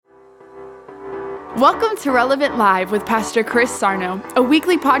Welcome to Relevant Live with Pastor Chris Sarno, a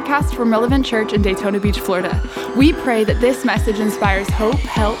weekly podcast from Relevant Church in Daytona Beach, Florida. We pray that this message inspires hope,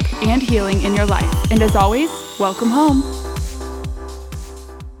 help, and healing in your life. And as always, welcome home.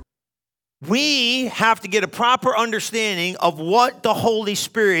 We have to get a proper understanding of what the Holy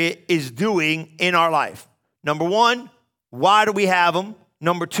Spirit is doing in our life. Number one, why do we have him?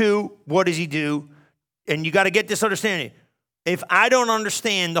 Number two, what does he do? And you got to get this understanding. If I don't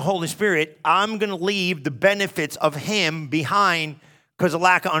understand the Holy Spirit, I'm going to leave the benefits of him behind because of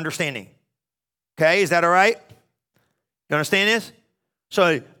lack of understanding. Okay, is that all right? You understand this?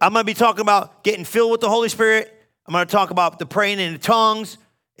 So I'm going to be talking about getting filled with the Holy Spirit. I'm going to talk about the praying in the tongues.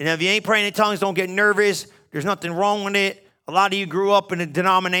 And if you ain't praying in tongues, don't get nervous. There's nothing wrong with it. A lot of you grew up in a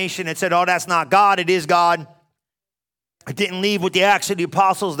denomination that said, oh, that's not God. It is God. I didn't leave with the Acts of the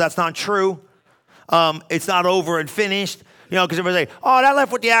Apostles. That's not true. It's not over and finished. You know, because everybody say, oh, that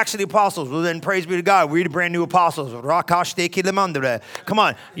left with the Acts of the Apostles. Well, then praise be to God. We're the brand new apostles. Come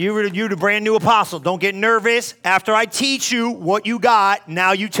on. You're the brand new apostle. Don't get nervous. After I teach you what you got,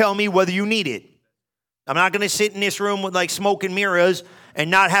 now you tell me whether you need it. I'm not going to sit in this room with like smoke and mirrors and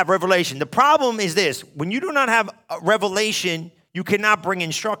not have revelation. The problem is this. When you do not have a revelation, you cannot bring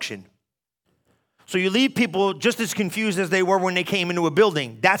instruction. So you leave people just as confused as they were when they came into a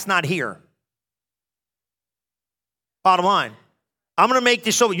building. That's not here. Bottom line, I'm going to make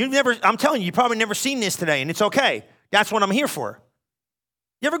this so I'm telling you, you've probably never seen this today, and it's okay. That's what I'm here for.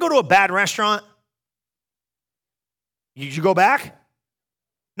 You ever go to a bad restaurant? Did you go back?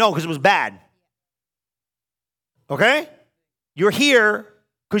 No, because it was bad. Okay? You're here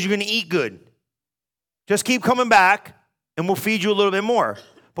because you're going to eat good. Just keep coming back, and we'll feed you a little bit more.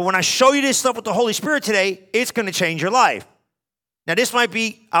 But when I show you this stuff with the Holy Spirit today, it's going to change your life. Now, this might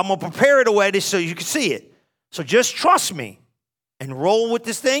be, I'm going to prepare it away so you can see it. So just trust me and roll with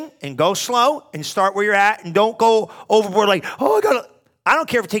this thing and go slow and start where you're at and don't go overboard like, oh, I don't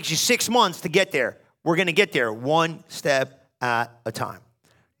care if it takes you 6 months to get there. We're going to get there one step at a time.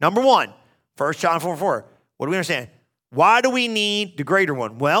 Number one, 1 John 4:4. What do we understand? Why do we need the greater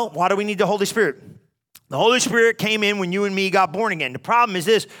one? Well, why do we need the Holy Spirit? The Holy Spirit came in when you and me got born again. The problem is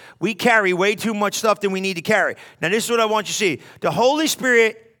this. We carry way too much stuff than we need to carry. Now, this is what I want you to see. The Holy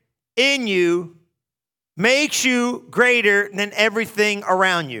Spirit in you makes you greater than everything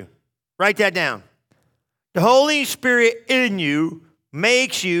around you. Write that down. The Holy Spirit in you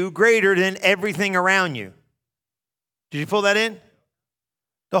makes you greater than everything around you. Did you pull that in?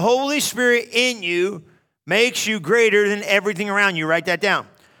 The Holy Spirit in you makes you greater than everything around you. Write that down.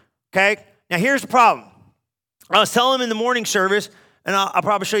 Okay? Now, here's the problem. I was telling them in the morning service, and I'll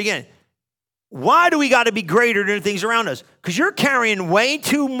probably show you again. Why do we got to be greater than the things around us? Because you're carrying way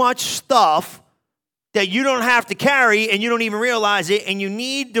too much stuff that you don't have to carry and you don't even realize it, and you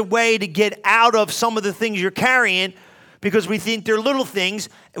need the way to get out of some of the things you're carrying because we think they're little things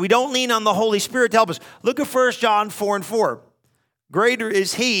and we don't lean on the Holy Spirit to help us. Look at 1 John 4:4. Greater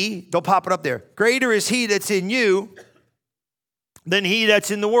is he, don't pop it up there. Greater is he that's in you than he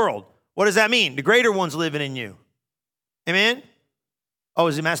that's in the world. What does that mean? The greater one's living in you. Amen? Oh,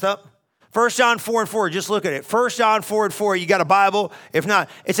 is it messed up? 1 John 4:4, just look at it. 1 John 4:4, you got a Bible? If not,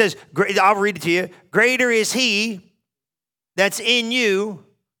 it says, I'll read it to you. Greater is he that's in you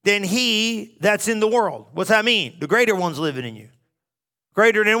than he that's in the world. What's that mean? The greater one's living in you.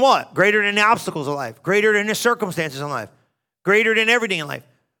 Greater than what? Greater than the obstacles of life. Greater than the circumstances in life. Greater than everything in life.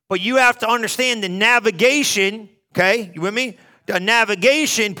 But you have to understand the navigation, okay? You with me? The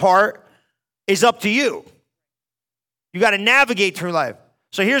navigation part is up to you. You got to navigate through life.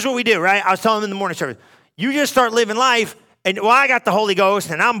 So here's what we do, right? I was telling them in the morning service. You just start living life, and well, I got the Holy Ghost,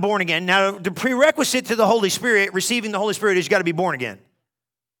 and I'm born again. Now, the prerequisite to the Holy Spirit, receiving the Holy Spirit, is you got to be born again.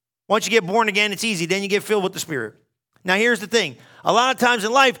 Once you get born again, it's easy. Then you get filled with the Spirit. Now, here's the thing. A lot of times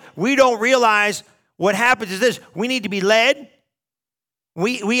in life, we don't realize what happens is this. We need to be led.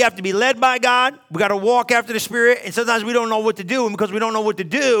 We have to be led by God. We got to walk after the Spirit, and sometimes we don't know what to do, and because we don't know what to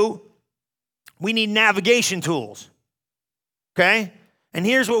do, we need navigation tools, okay? And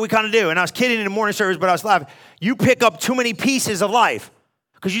here's what we kind of do. And I was kidding in the morning service, but I was laughing. You pick up too many pieces of life.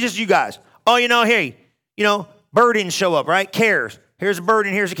 Because you guys. Oh, hey, burdens show up, right? Cares. Here's a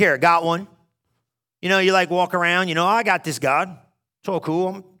burden, here's a care. Got one. You like walk around, I got this, God. It's all cool.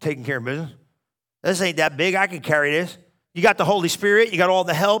 I'm taking care of business. This ain't that big. I can carry this. You got the Holy Spirit. You got all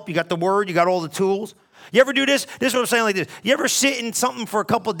the help. You got the word. You got all the tools. You ever do this? This is what I'm saying like this. You ever sit in something for a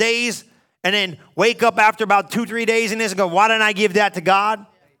couple of days and then wake up after about 2-3 days in this and go, why didn't I give that to God?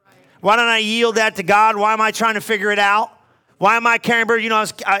 Why didn't I yield that to God? Why am I trying to figure it out? Why am I carrying burden?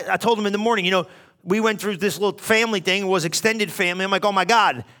 I told him in the morning, we went through this little family thing. It was extended family. I'm like, oh my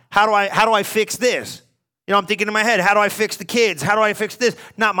God, How do I fix this? You know, I'm thinking in my head, how do I fix the kids? How do I fix this?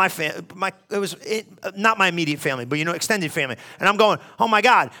 Not my family. Not my immediate family, but, extended family. And I'm going, oh, my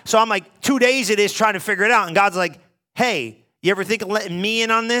God. So I'm like 2 days it is trying to figure it out. And God's like, hey, you ever think of letting me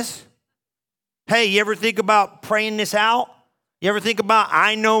in on this? Hey, you ever think about praying this out? You ever think about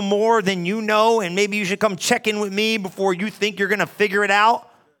I know more than you know, and maybe you should come check in with me before you think you're going to figure it out?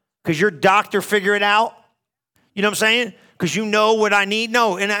 Because your doctor figured it out. You know what I'm saying? Because you know what I need?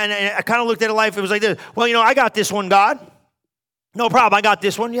 No. And I kind of looked at a life. It was like this. Well, I got this one, God. No problem. I got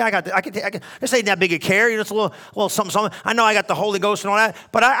this one. Yeah, I got this. I can, this ain't that big a care. It's a little something. I know I got the Holy Ghost and all that,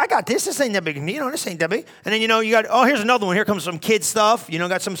 but I got this. This ain't that big. This ain't that big. And then, you got, here's another one. Here comes some kid stuff.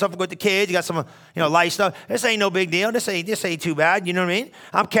 Got some stuff with the kids. You got some, light stuff. This ain't no big deal. This ain't too bad. You know what I mean?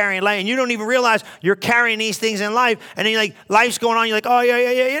 I'm carrying light, and you don't even realize you're carrying these things in life. And then, life's going on. You're like, oh,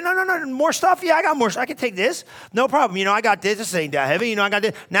 yeah. No. More stuff. Yeah, I got more. I can take this. No problem. I got this. This ain't that heavy. I got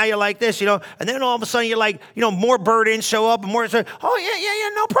this. Now you're like this, And then all of a sudden you're like, more burdens show up and more. Oh, yeah,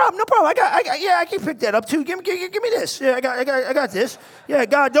 no problem. I can pick that up too. Give me this. Yeah, I got this. Yeah,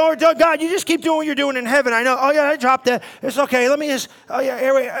 God, God, you just keep doing what you're doing in heaven. I know. Oh yeah, I dropped that. It's okay. Let me just. Oh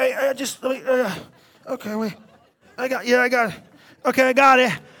yeah, wait. Okay, wait. I got it. Okay, I got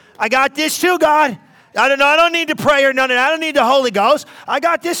it. I got this too, God. I don't need to pray or none of that. I don't need the Holy Ghost. I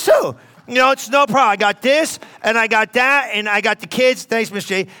got this too. It's no problem. I got this, and I got that, and I got the kids. Thanks, Miss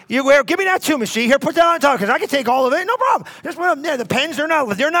G. Give me that too, Miss G. Here, put that on top, because I can take all of it. No problem. Just put them there. The pens, they're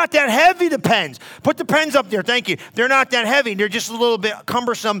not that heavy, the pens. Put the pens up there. Thank you. They're not that heavy. They're just a little bit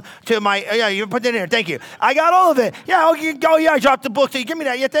cumbersome to my, you put that in there. Thank you. I got all of it. Yeah, I dropped the book. So give me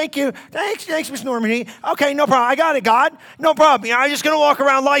that. Yeah, thank you. Thanks, Miss Normandy. Okay, no problem. I got it, God. No problem. I'm just going to walk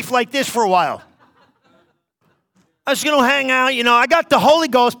around life like this for a while. I'm just going to hang out, I got the Holy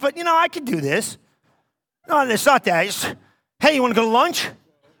Ghost, but, I can do this. No, it's not that. Hey, you want to go to lunch? You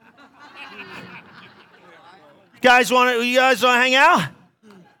guys want to hang out?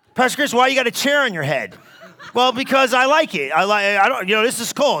 Pastor Chris, why you got a chair on your head? Well, because I like it. I don't, this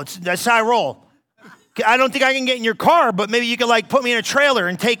is cool. That's how I roll. I don't think I can get in your car, but maybe you could, put me in a trailer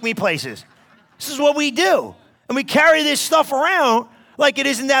and take me places. This is what we do. And we carry this stuff around like it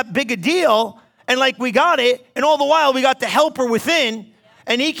isn't that big a deal. And we got it, and all the while we got the helper within,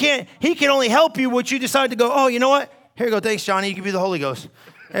 and he can only help you what you decide to go, oh, you know what? Here you go, thanks, Johnny. You can be the Holy Ghost.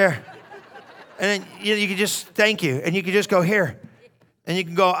 Here. And then you can just thank you, and you can just go here. And you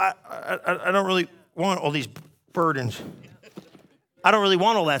can go, I don't really want all these burdens. I don't really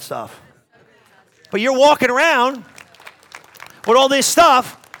want all that stuff. But you're walking around with all this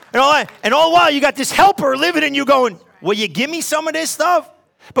stuff, and all the while you got this helper living in you going, will you give me some of this stuff?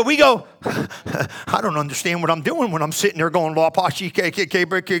 But we go, I don't understand what I'm doing when I'm sitting there going, I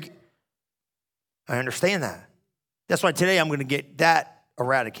understand that. That's why today I'm going to get that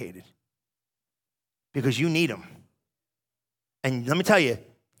eradicated. Because you need them. And let me tell you,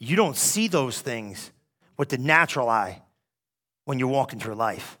 you don't see those things with the natural eye when you're walking through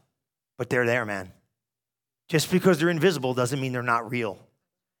life. But they're there, man. Just because they're invisible doesn't mean they're not real.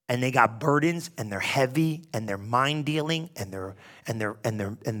 And they got burdens, and they're heavy, and they're mind dealing, and they're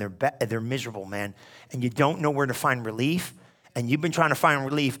miserable, man. And you don't know where to find relief, and you've been trying to find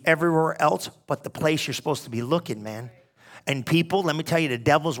relief everywhere else but the place you're supposed to be looking, man. And people, let me tell you, the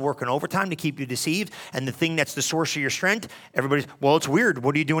devil's working overtime to keep you deceived. And the thing that's the source of your strength, everybody's, well, it's weird.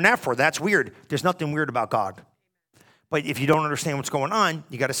 What are you doing that for? That's weird. There's nothing weird about God. But if you don't understand what's going on,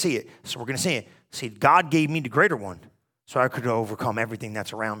 you got to see it. So we're going to see it. See, God gave me the greater one, so I could overcome everything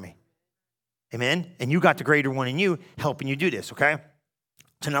that's around me. Amen? And you got the greater one in you helping you do this, okay?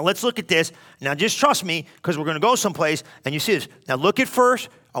 So now let's look at this. Now just trust me, because we're going to go someplace, and you see this. Now look at first.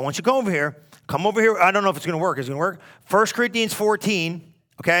 I want you to go over here. Come over here. I don't know if it's going to work. Is it going to work? 1 Corinthians 14,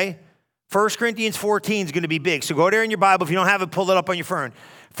 okay? 1 Corinthians 14 is going to be big. So go there in your Bible. If you don't have it, pull it up on your phone.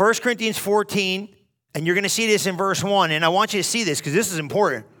 1 Corinthians 14, and you're going to see this in verse 1. And I want you to see this because this is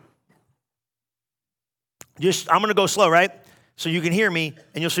important. I'm going to go slow, right? So you can hear me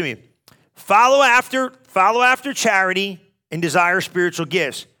and you'll see me. Follow after charity and desire spiritual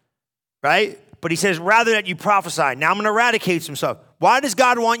gifts, right? But he says, rather that you prophesy. Now I'm going to eradicate some stuff. Why does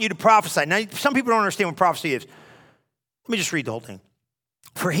God want you to prophesy? Now, some people don't understand what prophecy is. Let me just read the whole thing.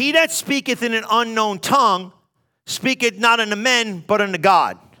 For he that speaketh in an unknown tongue speaketh not unto men, but unto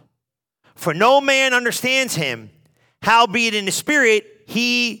God. For no man understands him, howbeit in the spirit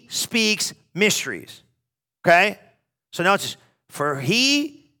he speaks mysteries. Okay? So now it's just, for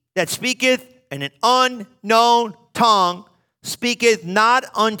he that speaketh in an unknown tongue speaketh not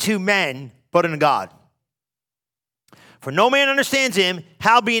unto men, but unto God. For no man understands him,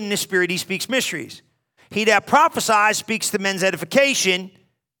 howbeit in the spirit he speaks mysteries. He that prophesies speaks to men's edification,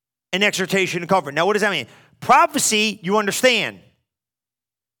 and exhortation and comfort. Now, what does that mean? Prophecy, you understand.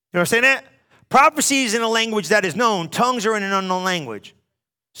 You understand that? Prophecy is in a language that is known. Tongues are in an unknown language.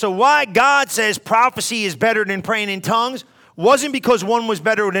 So why God says prophecy is better than praying in tongues wasn't because one was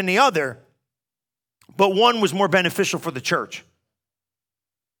better than the other, but one was more beneficial for the church.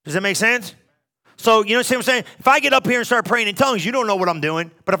 Does that make sense? So, you know what I'm saying? If I get up here and start praying in tongues, you don't know what I'm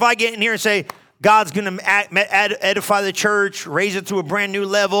doing. But if I get in here and say, God's going to edify the church, raise it to a brand new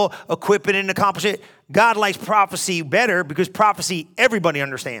level, equip it and accomplish it, God likes prophecy better because prophecy everybody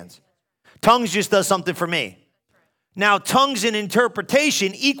understands. Tongues just does something for me. Now, tongues and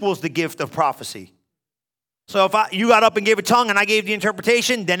interpretation equals the gift of prophecy. So if you got up and gave a tongue and I gave the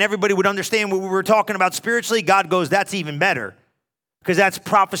interpretation, then everybody would understand what we were talking about spiritually. God goes, that's even better because that's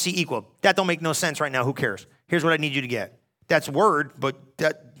prophecy equal. That don't make no sense right now. Who cares? Here's what I need you to get. That's word, but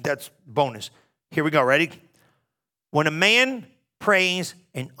that's bonus. Here we go. Ready? When a man prays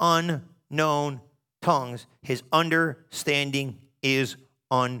in unknown tongues, his understanding is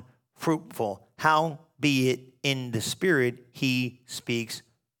unfruitful. Howbeit in the spirit he speaks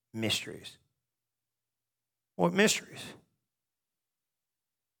mysteries. What mysteries?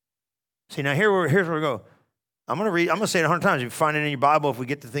 See, now here's where we go. I'm going to say it 100 times. If you find it in your Bible, if we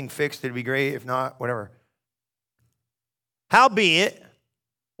get the thing fixed, it'd be great. If not, whatever. Howbeit,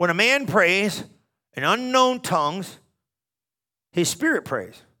 when a man prays in unknown tongues, his spirit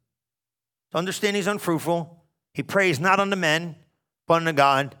prays. Understanding is unfruitful. He prays not unto men, but unto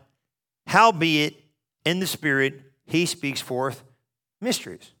God. Howbeit, in the spirit, he speaks forth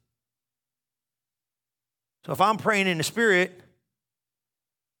mysteries. So if I'm praying in the spirit,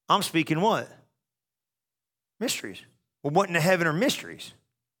 I'm speaking what? Mysteries. Well, what in the heaven are mysteries?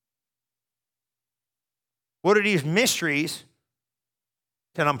 What are these mysteries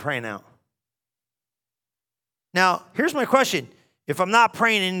that I'm praying out? Now, here's my question. If I'm not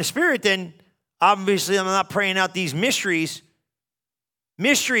praying in the spirit, then obviously I'm not praying out these mysteries.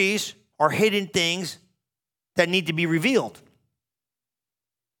 Mysteries are hidden things that need to be revealed.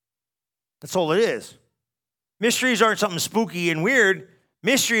 That's all it is. Mysteries aren't something spooky and weird.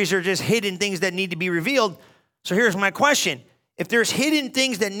 Mysteries are just hidden things that need to be revealed. So here's my question. If there's hidden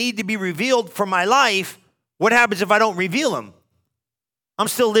things that need to be revealed for my life, what happens if I don't reveal them? I'm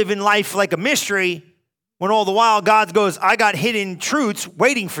still living life like a mystery when all the while God goes, I got hidden truths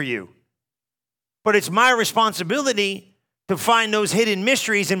waiting for you. But it's my responsibility to find those hidden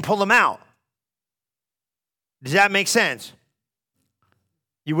mysteries and pull them out. Does that make sense?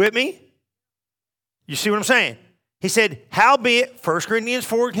 You with me? You see what I'm saying? He said, howbeit, 1 Corinthians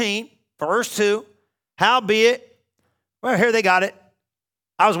 14, verse 2, howbeit, well, here they got it.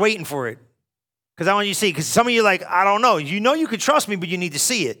 I was waiting for it because I want you to see, because some of you are like, I don't know. You know you can trust me, but you need to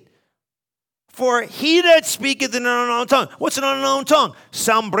see it. For he that speaketh in an unknown tongue. What's an unknown tongue?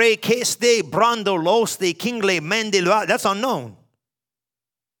 Sambre, keste, brando, loste, kingle, mende. That's unknown.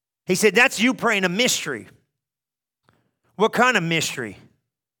 He said, that's you praying a mystery. What kind of mystery?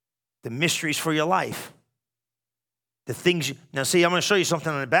 The mysteries for your life. The things. Now, see, I'm going to show you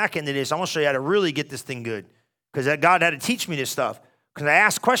something on the back end of this. I'm going to show you how to really get this thing good. Because God had to teach me this stuff. Because I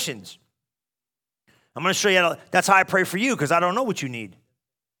ask questions. I'm going to show you that's how I pray for you, because I don't know what you need.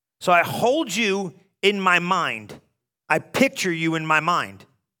 So I hold you in my mind. I picture you in my mind.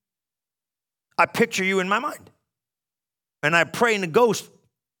 I picture you in my mind. And I pray in the ghost,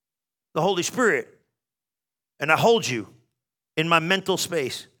 the Holy Spirit. And I hold you in my mental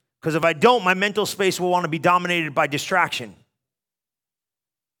space. Because if I don't, my mental space will want to be dominated by distraction.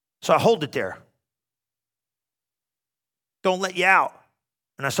 So I hold it there. Don't let you out.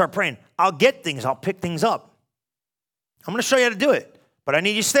 And I start praying. I'll get things. I'll pick things up. I'm going to show you how to do it. But I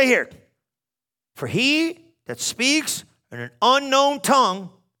need you to stay here. For he that speaks in an unknown tongue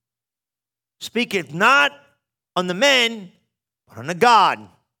speaketh not unto men, but unto God.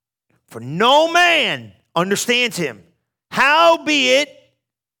 For no man understands him. Howbeit,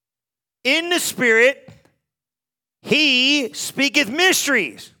 in the Spirit, he speaketh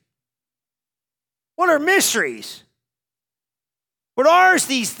mysteries. What are mysteries? What are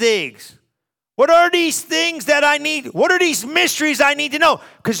these things? What are these things that I need? What are these mysteries I need to know?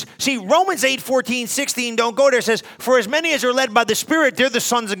 Because, see, Romans 8, 14, 16, don't go there. It says, for as many as are led by the Spirit, they're the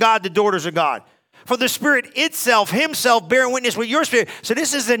sons of God, the daughters of God. For the Spirit itself, himself, bearing witness with your spirit. So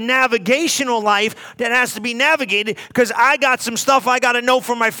this is a navigational life that has to be navigated because I got some stuff I got to know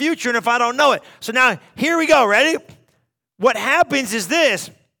for my future, and if I don't know it. So now, here we go. Ready? What happens is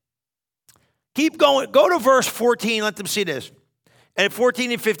this. Keep going. Go to verse 14. Let them see this. At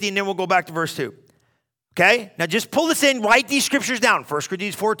 14 and 15, then we'll go back to verse 2. Okay? Now just pull this in. Write these scriptures down. 1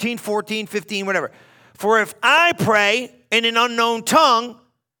 Corinthians 14, 14, 15, whatever. For if I pray in an unknown tongue,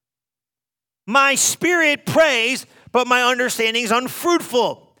 My spirit prays, but my understanding is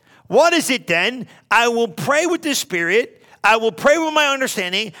unfruitful. What is it then? I will pray with the spirit. I will pray with my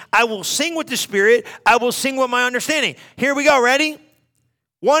understanding. I will sing with the spirit. I will sing with my understanding. Here we go. Ready?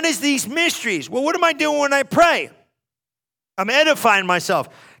 One is these mysteries. Well, what am I doing when I pray? I'm edifying myself.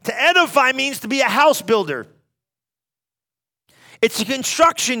 To edify means to be a house builder. It's a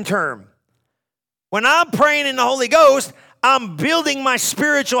construction term. When I'm praying in the Holy Ghost, I'm building my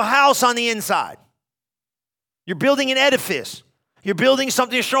spiritual house on the inside. You're building an edifice. You're building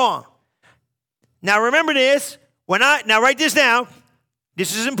something strong. Now remember this. Now write this down.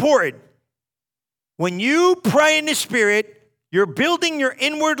 This is important. When you pray in the Spirit, you're building your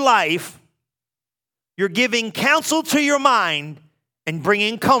inward life. You're giving counsel to your mind and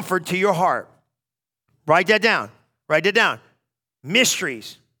bringing comfort to your heart. Write that down. Write that down.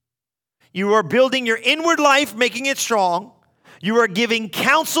 Mysteries. You are building your inward life, making it strong. You are giving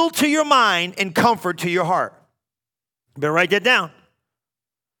counsel to your mind and comfort to your heart. You better write that down.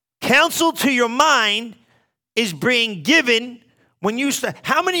 Counsel to your mind is being given when you start.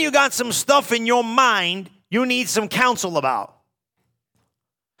 How many of you got some stuff in your mind you need some counsel about?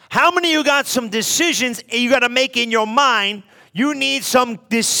 How many of you got some decisions you got to make in your mind you need some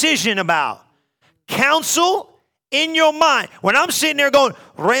decision about? Counsel in your mind. When I'm sitting there going,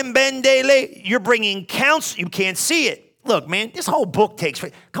 Rembendele, you're bringing counsel. You can't see it. Look, man, this whole book takes,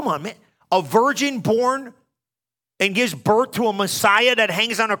 come on, man. A virgin born and gives birth to a Messiah that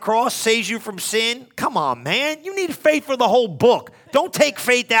hangs on a cross, saves you from sin. Come on, man. You need faith for the whole book. Don't take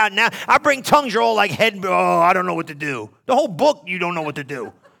faith out now. I bring tongues, you're all like I don't know what to do. The whole book, you don't know what to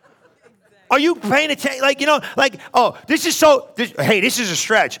do. Are you paying attention? This is a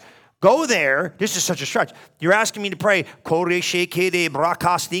stretch. Go there. This is such a stretch. You're asking me to pray. That's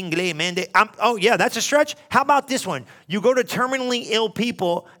a stretch. How about this one? You go to terminally ill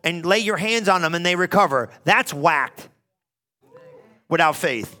people and lay your hands on them and they recover. That's whacked without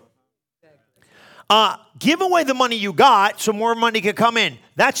faith. Give away the money you got so more money can come in.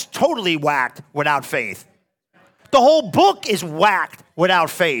 That's totally whacked without faith. The whole book is whacked without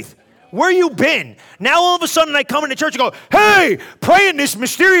faith. Where you been? Now all of a sudden I come into church and go, hey, pray in this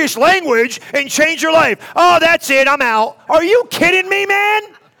mysterious language and change your life. Oh, that's it, I'm out. Are you kidding me, man?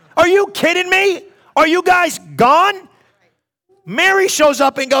 Are you kidding me? Are you guys gone? Mary shows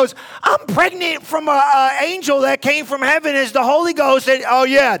up and goes, I'm pregnant from an angel that came from heaven as the Holy Ghost. And, oh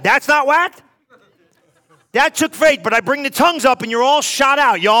yeah, that's not whacked? That took faith, but I bring the tongues up and you're all shot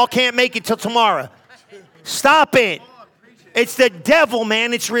out. Y'all can't make it till tomorrow. Stop it. It's the devil,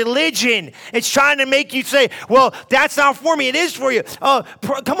 man. It's religion. It's trying to make you say, well, that's not for me. It is for you.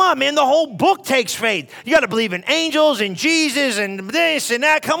 Come on, man. The whole book takes faith. You got to believe in angels and Jesus and this and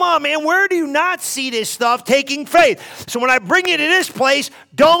that. Come on, man. Where do you not see this stuff taking faith? So when I bring you to this place,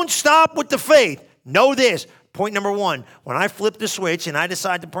 don't stop with the faith. Know this. Point number one, when I flip the switch and I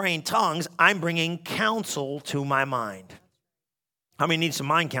decide to pray in tongues, I'm bringing counsel to my mind. How many need some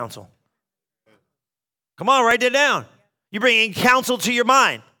mind counsel? Come on, write that down. You're bringing counsel to your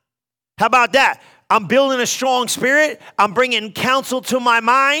mind. How about that? I'm building a strong spirit. I'm bringing counsel to my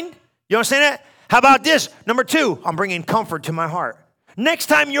mind. You understand that? How about this? Number two, I'm bringing comfort to my heart. Next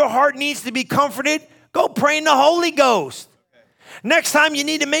time your heart needs to be comforted, go pray in the Holy Ghost. Next time you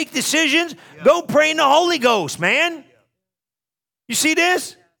need to make decisions, go pray in the Holy Ghost, man. You see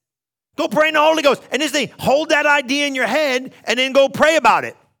this? Go pray in the Holy Ghost. And this thing, hold that idea in your head and then go pray about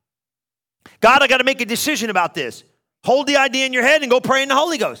it. God, I got to make a decision about this. Hold the idea in your head and go pray in the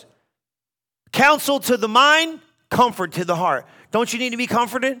Holy Ghost. Counsel to the mind, comfort to the heart. Don't you need to be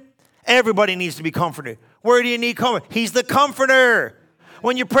comforted? Everybody needs to be comforted. Where do you need comfort? He's the comforter.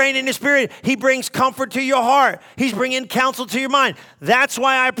 When you're praying in the Spirit, He brings comfort to your heart. He's bringing counsel to your mind. That's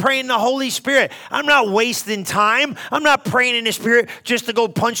why I pray in the Holy Spirit. I'm not wasting time. I'm not praying in the Spirit just to go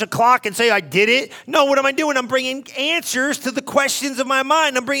punch a clock and say I did it. No, what am I doing? I'm bringing answers to the questions of my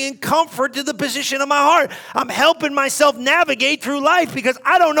mind. I'm bringing comfort to the position of my heart. I'm helping myself navigate through life because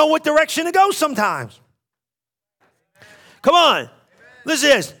I don't know what direction to go sometimes. Come on.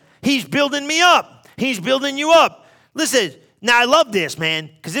 Listen to this. He's building me up. He's building you up. Listen. Now, I love this,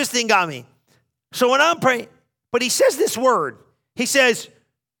 man, because this thing got me. So when I'm praying, but He says this word. He says,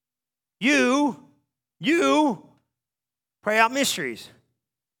 you pray out mysteries.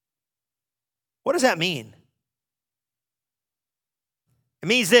 What does that mean? It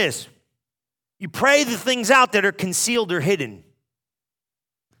means this. You pray the things out that are concealed or hidden.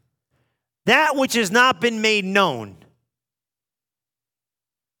 That which has not been made known.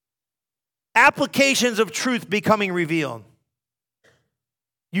 Applications of truth becoming revealed.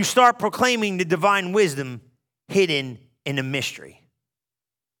 You start proclaiming the divine wisdom hidden in a mystery.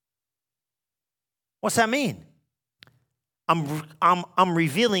 What's that mean? I'm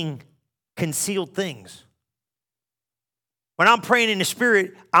revealing concealed things. When I'm praying in the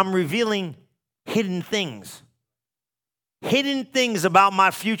Spirit, I'm revealing hidden things. Hidden things about my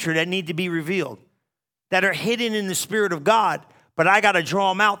future that need to be revealed, that are hidden in the Spirit of God, but I got to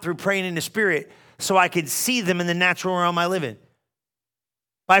draw them out through praying in the Spirit so I can see them in the natural realm I live in.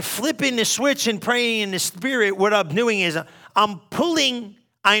 By flipping the switch and praying in the Spirit, what I'm doing is I'm pulling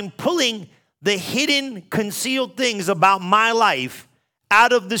the hidden, concealed things about my life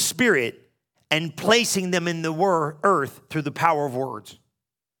out of the Spirit and placing them in the earth through the power of words.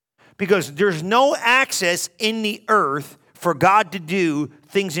 Because there's no access in the earth for God to do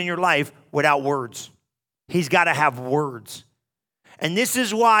things in your life without words. He's got to have words. And this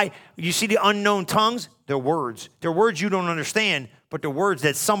is why you see the unknown tongues, they're words. They're words you don't understand, but they're words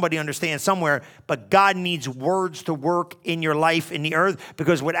that somebody understands somewhere. But God needs words to work in your life in the earth,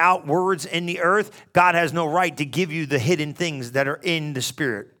 because without words in the earth, God has no right to give you the hidden things that are in the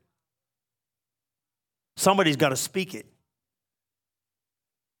Spirit. Somebody's got to speak it.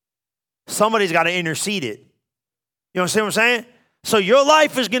 Somebody's got to intercede it. You understand what I'm saying? So your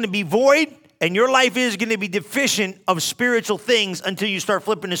life is going to be void, and your life is going to be deficient of spiritual things until you start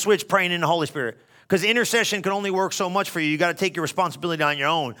flipping the switch, praying in the Holy Spirit. Because intercession can only work so much for you. You got to take your responsibility on your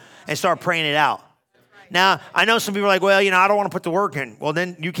own and start praying it out. Now, I know some people are like, well, I don't want to put the work in. Well,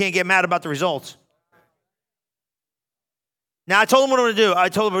 then you can't get mad about the results. Now, I told them what I'm going to do. I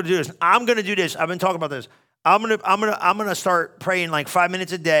told them what to do this. I'm going to do this. I've been talking about this. I'm going to start praying like 5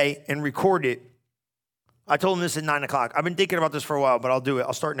 minutes a day and record it. I told them this at 9 o'clock. I've been thinking about this for a while, but I'll do it.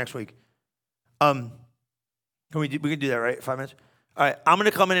 I'll start next week. We can do that, right? 5 minutes? All right, I'm going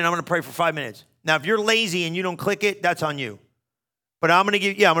to come in and I'm going to pray for 5 minutes. Now, if you're lazy and you don't click it, that's on you. But I'm going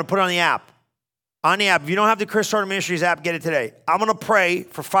to put it on the app. On the app. If you don't have the Chris Sarno Ministries app, get it today. I'm going to pray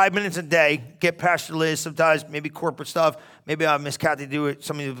for 5 minutes a day. Get Pastor Liz sometimes, maybe corporate stuff. Maybe I'll Miss Kathy do it.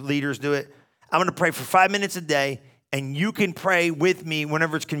 Some of the leaders do it. I'm going to pray for 5 minutes a day, and you can pray with me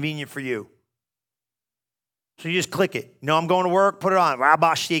whenever it's convenient for you. So you just click it. I'm going to work, put it on. You're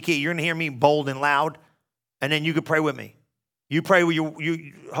going to hear me bold and loud, and then you can pray with me. You pray with your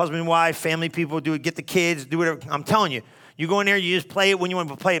husband and wife, family people, do it, get the kids, do whatever. I'm telling you, you go in there, you just play it when you want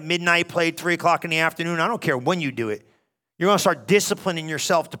to play at midnight, play at 3 o'clock in the afternoon. I don't care when you do it. You're going to start disciplining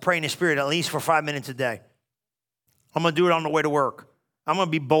yourself to pray in the Spirit at least for 5 minutes a day. I'm going to do it on the way to work. I'm going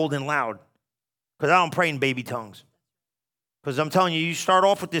to be bold and loud because I don't pray in baby tongues. Because I'm telling you, you start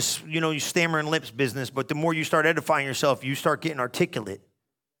off with this, you stammering lips business, but the more you start edifying yourself, you start getting articulate.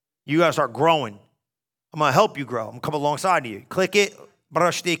 You got to start growing. I'm going to help you grow. I'm going to come alongside of you. Click it.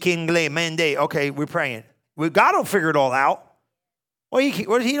 Okay, we're praying. God will figure it all out. Well,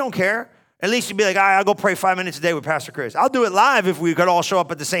 he don't care. At least you'd be like, I'll go pray 5 minutes a day with Pastor Chris. I'll do it live if we could all show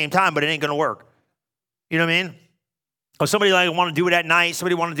up at the same time, but it ain't going to work. You know what I mean? Or somebody want to do it at night.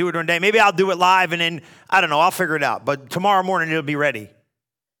 Somebody want to do it during the day. Maybe I'll do it live and then, I don't know, I'll figure it out. But tomorrow morning, it'll be ready. You know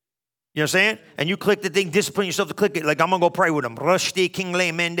what I'm saying? And you click the thing, discipline yourself to click it. Like, I'm going to go pray with them. I'll show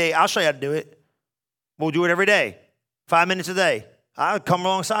you how to do it. We'll do it every day. 5 minutes a day. I'll come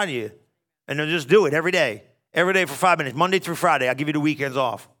alongside of you. And then just do it every day. Every day for 5 minutes. Monday through Friday. I'll give you the weekends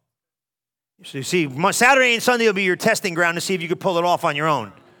off. So you see, Saturday and Sunday will be your testing ground to see if you can pull it off on your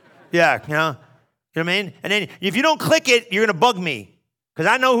own. Yeah, You know what I mean? And then if you don't click it, you're going to bug me. Because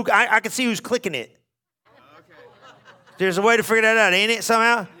I know I can see who's clicking it. Okay. There's a way to figure that out, ain't it,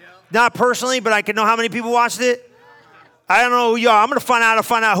 somehow? Yeah. Not personally, but I can know how many people watched it. I don't know who you are. I'm going to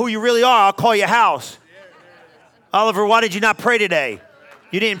find out who you really are. I'll call your house. Oliver, why did you not pray today?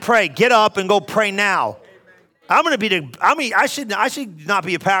 You didn't pray. Get up and go pray now. I'm going to be I should not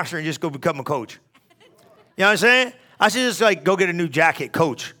be a pastor and just go become a coach. You know what I'm saying? I should just go get a new jacket,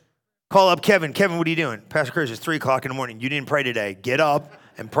 coach. Call up Kevin. Kevin, what are you doing? Pastor Chris, it's 3 o'clock in the morning. You didn't pray today. Get up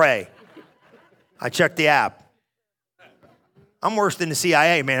and pray. I checked the app. I'm worse than the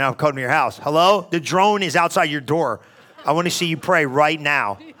CIA, man. I'll come to your house. Hello? The drone is outside your door. I want to see you pray right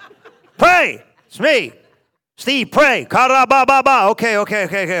now. Pray. It's me. Steve, pray. Okay.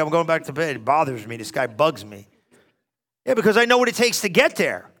 I'm going back to bed. It bothers me. This guy bugs me. Yeah, because I know what it takes to get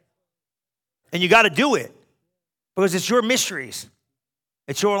there. And you got to do it. Because it's your mysteries.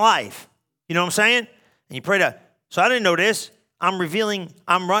 It's your life. You know what I'm saying? And you pray that. So I didn't know this. How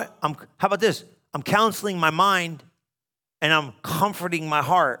about this? I'm counseling my mind and I'm comforting my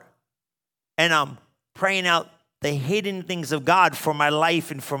heart and I'm praying out the hidden things of God for my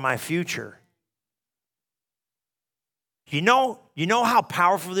life and for my future. You know how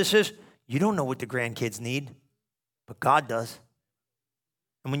powerful this is? You don't know what the grandkids need, but God does.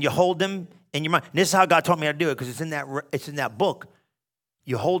 And when you hold them in your mind, this is how God taught me how to do it because it's in that book.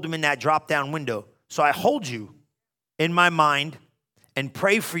 You hold them in that drop-down window. So I hold you in my mind and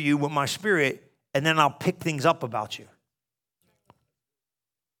pray for you with my spirit, and then I'll pick things up about you.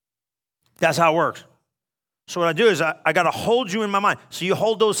 That's how it works. So what I do is I got to hold you in my mind. So you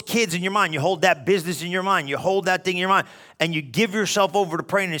hold those kids in your mind. You hold that business in your mind. You hold that thing in your mind. And you give yourself over to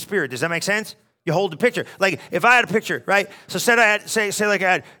praying in the spirit. Does that make sense? You hold the picture. Like if I had a picture, right? So say like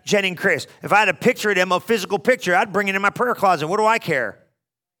I had Jen and Chris. If I had a picture of them, a physical picture, I'd bring it in my prayer closet. What do I care?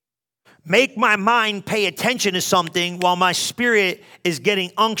 Make my mind pay attention to something while my spirit is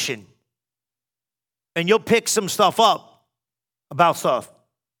getting unction. And you'll pick some stuff up about stuff.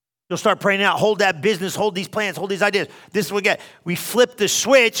 You'll start praying out. Hold that business. Hold these plans. Hold these ideas. This is what we get. We flip the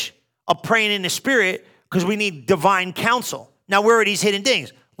switch of praying in the spirit because we need divine counsel. Now, where are these hidden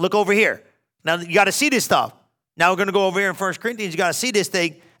things? Look over here. Now, you got to see this stuff. Now, we're going to go over here in 1 Corinthians. You got to see this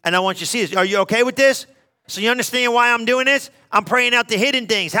thing, and I want you to see this. Are you okay with this? So you understand why I'm doing this? I'm praying out the hidden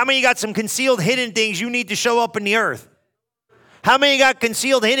things. How many of you got some concealed hidden things you need to show up in the earth? How many of you got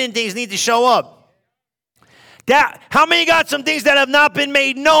concealed hidden things need to show up? How many got some things that have not been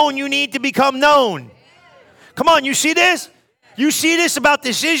made known you need to become known? Come on, you see this? You see this about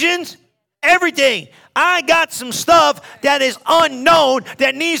decisions? Everything. I got some stuff that is unknown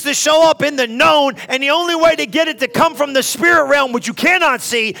that needs to show up in the known, and the only way to get it to come from the spirit realm, which you cannot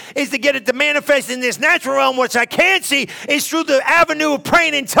see, is to get it to manifest in this natural realm, which I can't see, is through the avenue of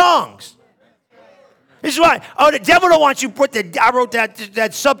praying in tongues. This is why, the devil don't want you, I wrote that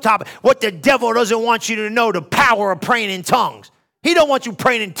subtopic, what the devil doesn't want you to know, the power of praying in tongues. He don't want you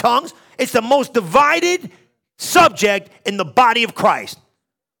praying in tongues. It's the most divided subject in the body of Christ.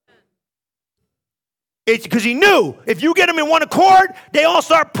 It's because he knew if you get them in one accord, they all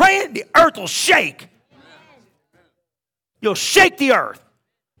start praying, the earth will shake. You'll shake the earth.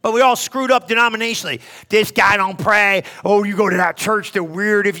 But we all screwed up denominationally. This guy don't pray. Oh, you go to that church, they're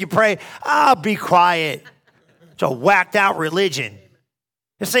weird if you pray. Be quiet. It's a whacked out religion.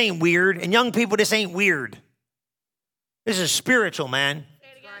 This ain't weird. And young people, this ain't weird. This is spiritual, man.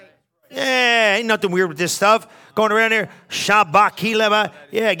 Yeah, ain't nothing weird with this stuff. Going around there, Shabbat,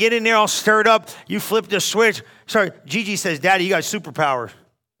 yeah, get in there all stirred up. You flip the switch. Sorry, Gigi says, Daddy, you got superpowers.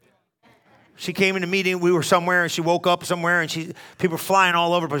 She came in the meeting, we were somewhere, and she woke up somewhere, and people were flying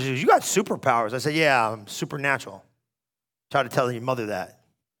all over, but she goes, you got superpowers. I said, yeah, I'm supernatural. Try to tell your mother that.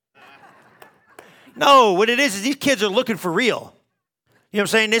 No, what it is these kids are looking for real. You know what I'm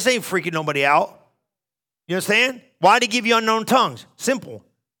saying? This ain't freaking nobody out. You understand? Why did he give you unknown tongues? Simple.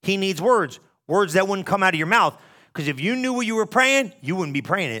 He needs words. Words that wouldn't come out of your mouth. Because if you knew what you were praying, you wouldn't be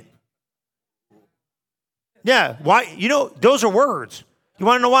praying it. Yeah, why? You know, those are words. You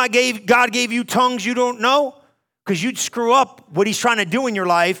want to know why God gave you tongues you don't know? Because you'd screw up what he's trying to do in your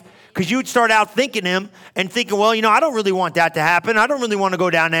life. Because you'd start out thinking him and thinking, well, you know, I don't really want that to happen. I don't really want to go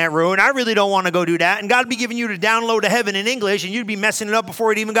down that road. I really don't want to go do that. And God would be giving you the download to heaven in English, and you'd be messing it up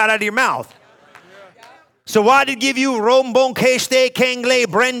before it even got out of your mouth. So why did he give you rombon keste kengle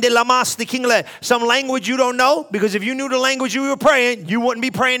brende lamaste kingle some language you don't know? Because if you knew the language you were praying, you wouldn't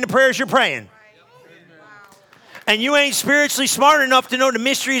be praying the prayers you're praying. And you ain't spiritually smart enough to know the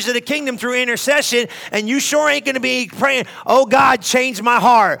mysteries of the kingdom through intercession, and you sure ain't going to be praying, oh, God, change my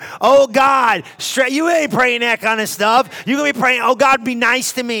heart. Oh, God, you ain't praying that kind of stuff. You're going to be praying, oh, God, be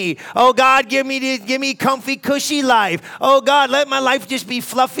nice to me. Oh, God, give me comfy, cushy life. Oh, God, let my life just be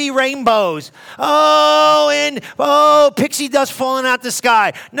fluffy rainbows. Pixie dust falling out the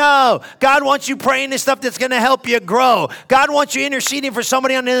sky. No, God wants you praying this stuff that's going to help you grow. God wants you interceding for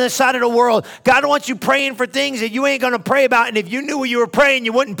somebody on the other side of the world. God wants you praying for things that you ain't going to pray about, and if you knew what you were praying,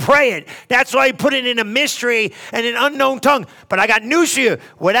 you wouldn't pray it. That's why he put it in a mystery and an unknown tongue. But I got news for you.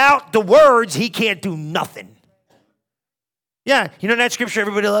 Without the words, he can't do nothing. Yeah, you know that scripture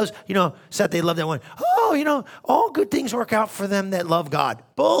everybody loves? You know, Seth, they love that one. Oh, you know, all good things work out for them that love God.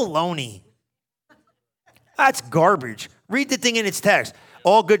 Baloney. That's garbage. Read the thing in its text.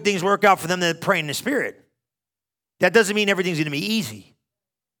 All good things work out for them that pray in the Spirit. That doesn't mean everything's going to be easy.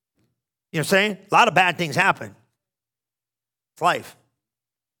 You know what I'm saying? A lot of bad things happen. It's life.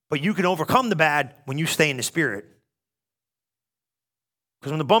 But you can overcome the bad when you stay in the Spirit.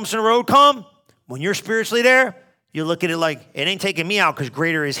 Because when the bumps in the road come, when you're spiritually there, you look at it like, it ain't taking me out because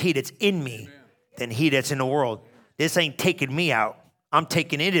greater is he that's in me than he that's in the world. This ain't taking me out. I'm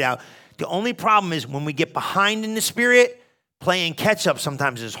taking it out. The only problem is when we get behind in the Spirit, playing catch up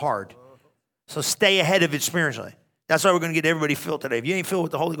sometimes is hard. So stay ahead of it spiritually. That's why we're going to get everybody filled today. If you ain't filled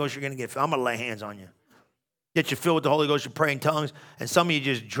with the Holy Ghost, you're going to get filled. I'm going to lay hands on you. Get you filled with the Holy Ghost, you're praying in tongues, and some of you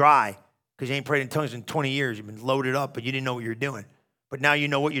just dry because you ain't prayed in tongues in 20 years. You've been loaded up, but you didn't know what you were doing. But now you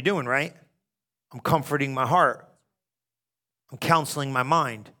know what you're doing, right? I'm comforting my heart. I'm counseling my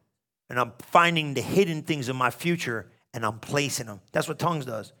mind. and I'm finding the hidden things in my future, and I'm placing them. That's what tongues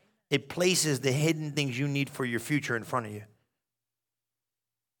does. It places the hidden things you need for your future in front of you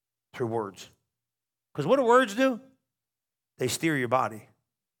through words. Because what do words do? They steer your body.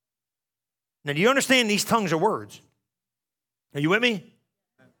 Now, do you understand these tongues are words? Are you with me?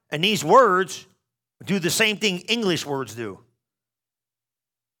 And these words do the same thing English words do.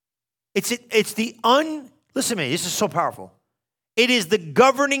 Listen to me, this is so powerful. It is the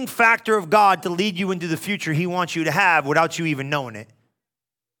governing factor of God to lead you into the future he wants you to have without you even knowing it.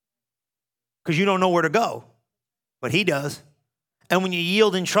 Because you don't know where to go, but he does. And when you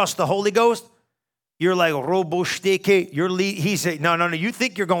yield and trust the Holy Ghost, you're like, he said, no, you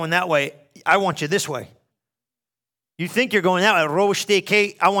think you're going that way. I want you this way. You think you're going that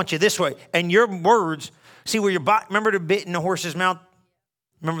way. I want you this way. And your words, see where your body, remember the bit in the horse's mouth?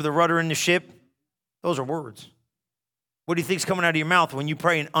 Remember the rudder in the ship? Those are words. What do you think's coming out of your mouth when you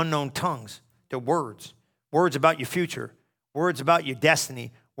pray in unknown tongues? They're words. Words about your future. Words about your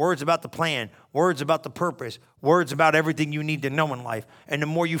destiny. Words about the plan. Words about the purpose. Words about everything you need to know in life. And the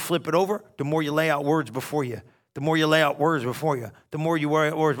more you flip it over, the more you lay out words before you. The more you lay out words before you. The more you lay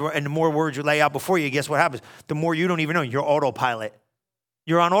out words, and the more words you lay out before you, guess what happens? The more you don't even know. You're autopilot.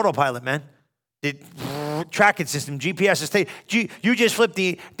 You're on autopilot, man. The tracking system, GPS is you just flip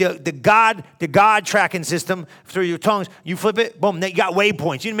the God tracking system through your tongues. You flip it, boom, you got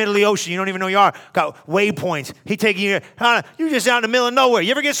waypoints. You're in the middle of the ocean, you don't even know you are. Got waypoints. He taking you, you're just out in the middle of nowhere.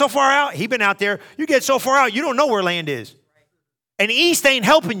 You ever get so far out? He been out there. You get so far out, you don't know where land is. And east ain't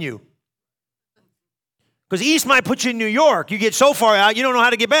helping you. Because east might put you in New York. You get so far out, you don't know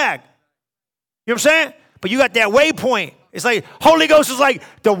how to get back. You know what I'm saying? But you got that waypoint. It's like, Holy Ghost is like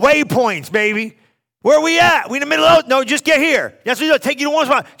the waypoints, baby. Where are we at? We in the middle of, no, just get here. That's what you do. Take you to one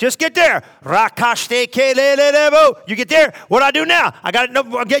spot. Just get there. You get there. What do I do now?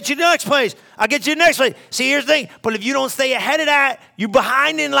 I'll get you to the next place. I'll get you to the next place. See, here's the thing. But if you don't stay ahead of that, you're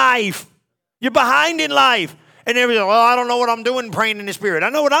behind in life. You're behind in life. And everybody's like, well, I don't know what I'm doing praying in the Spirit. I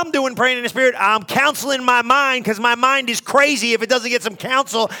know what I'm doing praying in the Spirit. I'm counseling my mind because my mind is crazy if it doesn't get some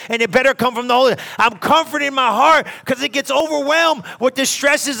counsel, and it better come from the Holy. I'm comforting my heart because it gets overwhelmed with the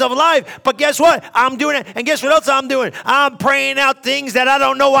stresses of life. But guess what? I'm doing it. And guess what else I'm doing? I'm praying out things that I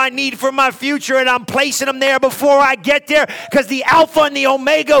don't know I need for my future, and I'm placing them there before I get there because the Alpha and the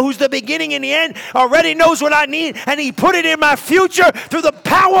Omega, who's the beginning and the end, already knows what I need, and he put it in my future through the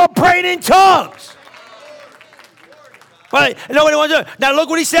power of praying in tongues. Right? Nobody wants to. Now look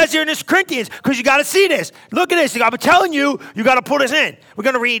what he says here in this Corinthians, because you got to see this. Look at this. I'm telling you, you got to put this in. We're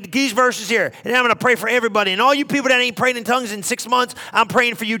going to read these verses here, and then I'm going to pray for everybody. And all you people that ain't prayed in tongues in 6 months, I'm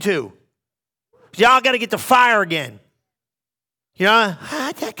praying for you too. Y'all got to get the fire again. You know,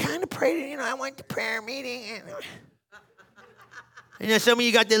 I kind of prayed. I went to prayer meeting, and then some of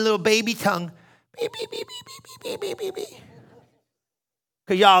you got that little baby tongue, beep beep beep beep beep beep beep beep.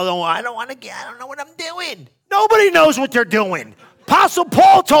 Because y'all don't. I don't know what I'm doing. Nobody knows what they're doing. Apostle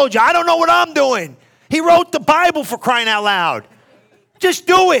Paul told you, I don't know what I'm doing. He wrote the Bible, for crying out loud. Just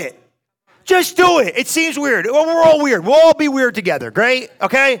do it. Just do it. It seems weird. Well, we're all weird. We'll all be weird together. Great?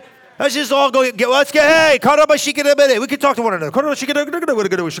 Okay? Let's just all go. Let's get, hey, we can talk to one another.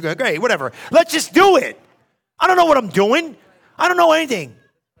 Great, whatever. Let's just do it. I don't know what I'm doing. I don't know anything.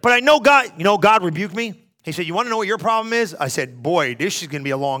 But I know God, God rebuked me. He said, you want to know what your problem is? I said, boy, this is going to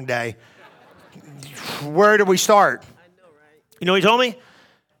be a long day. Where do we start? I know, right? You know what he told me?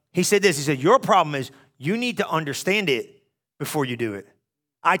 He said this. He said, your problem is you need to understand it before you do it.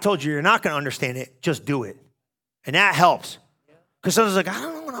 I told you you're not going to understand it. Just do it. And that helps. Because someone's like, I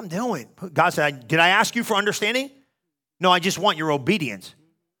don't know what I'm doing. God said, did I ask you for understanding? No, I just want your obedience.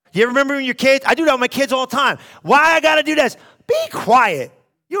 You ever remember when your kids? I do that with my kids all the time. Why I got to do this? Be quiet.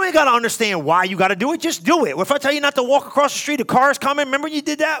 You ain't got to understand why you got to do it. Just do it. If I tell you not to walk across the street, a car is coming. Remember you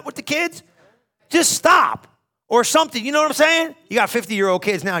did that with the kids? Just stop or something. You know what I'm saying? You got 50-year-old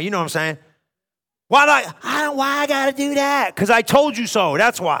kids now. You know what I'm saying? Why I got to do that? Because I told you so.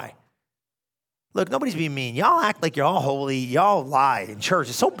 That's why. Look, nobody's being mean. Y'all act like you're all holy. Y'all lie in church.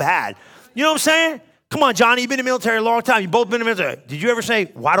 It's so bad. You know what I'm saying? Come on, Johnny. You've been in the military a long time. You've both been in the military. Did you ever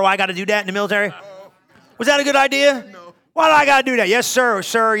say, why do I got to do that in the military? Was that a good idea? No. Why do I got to do that? Yes, sir,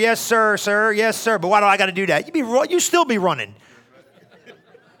 sir. Yes, sir, sir. Yes, sir. But why do I got to do that? You still be running.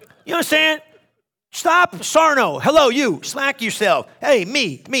 You understand? Stop, Sarno. Hello, you. Smack yourself. Hey,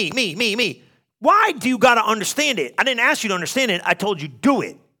 me. Why do you got to understand it? I didn't ask you to understand it. I told you do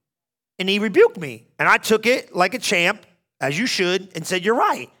it. And he rebuked me. And I took it like a champ, as you should, and said, you're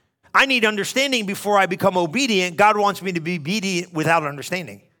right. I need understanding before I become obedient. God wants me to be obedient without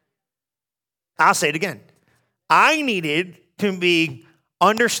understanding. I'll say it again. I needed to be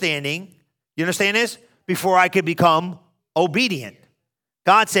understanding, you understand this? Before I could become obedient.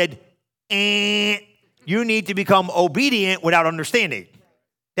 God said, you need to become obedient without understanding.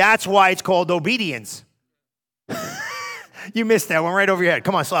 That's why it's called obedience. You missed that one right over your head.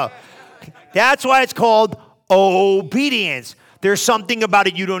 Come on, slow. That's why it's called obedience. There's something about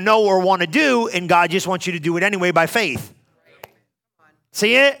it you don't know or want to do, and God just wants you to do it anyway by faith.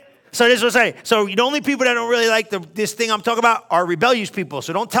 See it? So this is what I say. So the only people that don't really like this thing I'm talking about are rebellious people.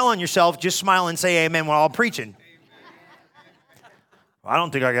 So don't tell on yourself. Just smile and say amen while I'm preaching. I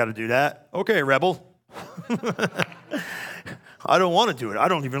don't think I got to do that. Okay, rebel. I don't want to do it. I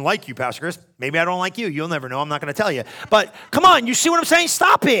don't even like you, Pastor Chris. Maybe I don't like you. You'll never know. I'm not going to tell you. But come on, you see what I'm saying?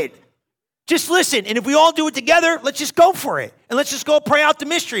 Stop it. Just listen. And if we all do it together, let's just go for it. And let's just go pray out the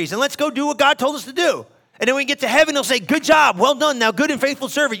mysteries. And let's go do what God told us to do. And then when we get to heaven, he'll say, good job. Well done. Now, good and faithful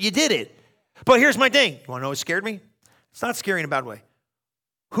servant. You did it. But here's my thing. You want to know what scared me? It's not scary in a bad way.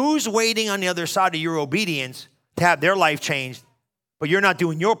 Who's waiting on the other side of your obedience to have their life changed, but you're not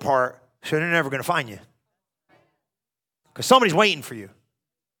doing your part, so they're never going to find you? Because somebody's waiting for you.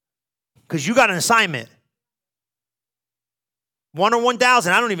 Because you got an assignment. 1 or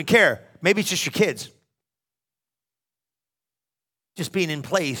 1,000, I don't even care. Maybe it's just your kids. Just being in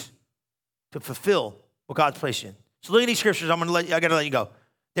place to fulfill what God's placed you in. So look at these scriptures. I got to let you go.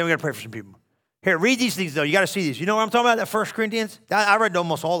 Then we got to pray for some people. Here, read these things, though. You got to see these. You know what I'm talking about? That 1 Corinthians? I read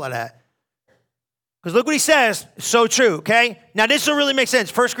almost all of that. Because look what he says. It's so true, okay? Now, this will really make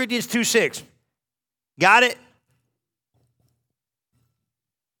sense. 1 Corinthians 2:6. Got it?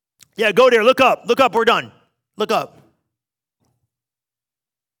 Yeah, go there. Look up. Look up. We're done. Look up.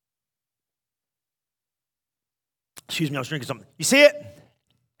 Excuse me, I was drinking something. You see it?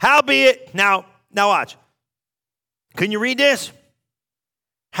 Howbeit, now watch. Can you read this?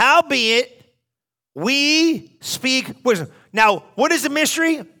 Howbeit, we speak wisdom. Now, what is the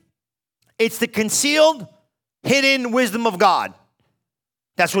mystery? It's the concealed, hidden wisdom of God.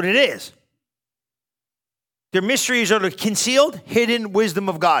 That's what it is. Their mysteries are the concealed, hidden wisdom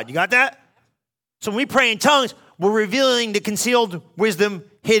of God. You got that? So when we pray in tongues, we're revealing the concealed wisdom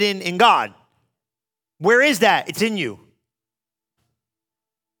hidden in God. Where is that? It's in you.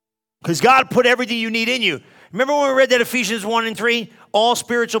 Because God put everything you need in you. Remember when we read that Ephesians 1 and 3? All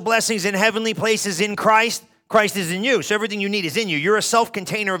spiritual blessings in heavenly places in Christ. Christ is in you. So everything you need is in you. You're a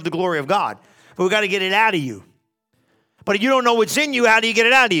self-container of the glory of God. But we got to get it out of you. But if you don't know what's in you, how do you get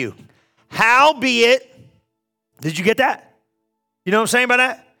it out of you? Howbeit, did you get that? You know what I'm saying by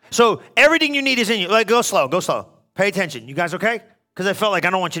that? So everything you need is in you. Like, go slow, go slow. Pay attention. You guys okay? Because I felt like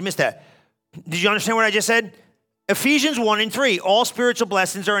I don't want you to miss that. Did you understand what I just said? Ephesians 1 and 3, all spiritual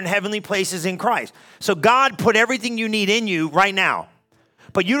blessings are in heavenly places in Christ. So God put everything you need in you right now.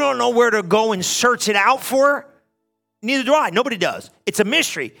 But you don't know where to go and search it out for. Neither do I. Nobody does. It's a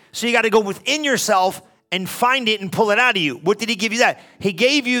mystery. So you got to go within yourself and find it and pull it out of you. What did he give you that? He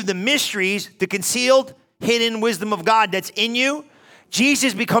gave you the mysteries, the concealed, hidden wisdom of God that's in you.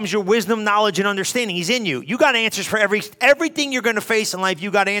 Jesus becomes your wisdom, knowledge, and understanding. He's in you. You got answers for everything you're going to face in life.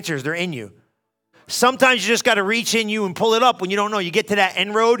 You got answers. They're in you. Sometimes you just got to reach in you and pull it up when you don't know. You get to that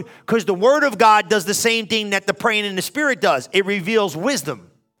end road because the word of God does the same thing that the praying in the spirit does. It reveals wisdom.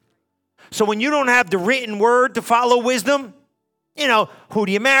 So when you don't have the written word to follow wisdom, you know, who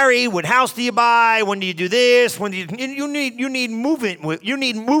do you marry? What house do you buy? When do you do this? When do you need movement? You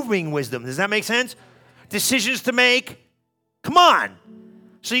need moving wisdom. Does that make sense? Decisions to make. Come on.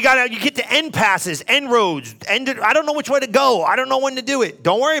 So you get to end passes, end roads, I don't know which way to go. I don't know when to do it.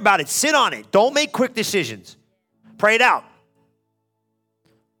 Don't worry about it. Sit on it. Don't make quick decisions. Pray it out.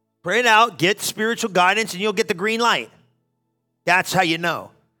 Pray it out. Get spiritual guidance, and you'll get the green light. That's how you know.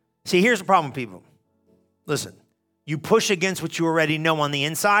 See, here's the problem, people. Listen, you push against what you already know on the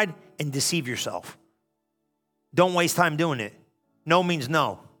inside and deceive yourself. Don't waste time doing it. No means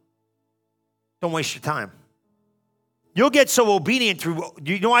no. Don't waste your time. You'll get so obedient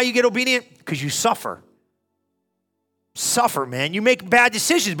do you know why you get obedient? Because you suffer. Suffer, man. You make bad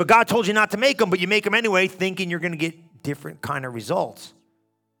decisions, but God told you not to make them, but you make them anyway, thinking you're going to get different kind of results.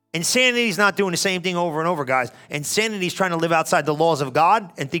 Insanity is not doing the same thing over and over, guys. Insanity is trying to live outside the laws of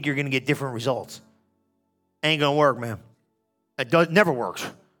God and think you're going to get different results. Ain't going to work, man. It never works.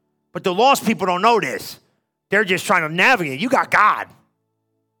 But the lost people don't know this. They're just trying to navigate. You got God.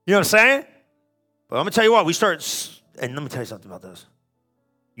 You know what I'm saying? But I'm going to tell you what, and let me tell you something about this.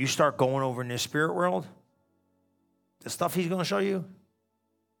 You start going over in this spirit world, the stuff he's going to show you,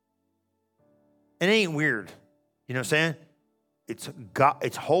 it ain't weird. You know what I'm saying? It's God,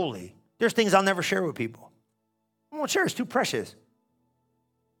 it's holy. There's things I'll never share with people. I won't share. It's too precious.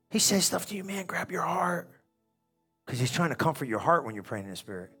 He says stuff to you, man, grab your heart. Because he's trying to comfort your heart when you're praying in the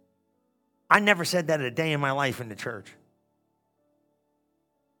Spirit. I never said that a day in my life in the church.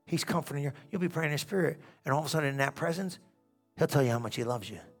 He's comforting you. You'll be praying in the Spirit, and all of a sudden in that presence, he'll tell you how much he loves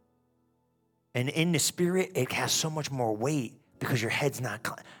you. And in the Spirit, it has so much more weight because your head's not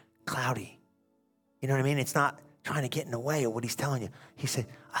cloudy. You know what I mean? It's not trying to get in the way of what he's telling you. He said,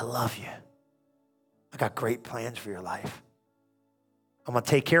 I love you. I got great plans for your life. I'm going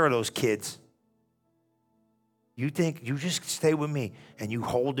to take care of those kids. You think, you just stay with me and you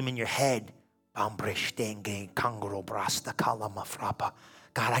hold them in your head. God, I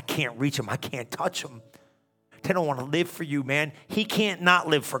can't reach them. I can't touch them. They don't want to live for you, man. He can't not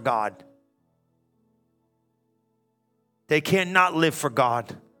live for God. They can't not live for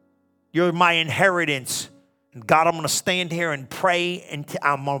God. You're my inheritance. And God, I'm going to stand here and pray.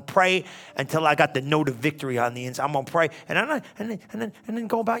 I'm going to pray until I got the note of victory on the inside. I'm going to pray. And then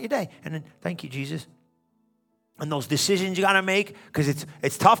go about your day. And then, thank you, Jesus. And those decisions you got to make, because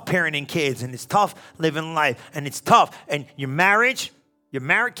it's tough parenting kids, and it's tough living life, and it's tough. And your marriage,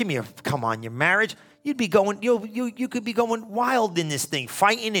 come on, your marriage, you'd be going, you could be going wild in this thing,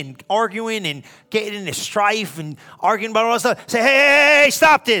 fighting and arguing and getting into strife and arguing about all that stuff. Say, hey,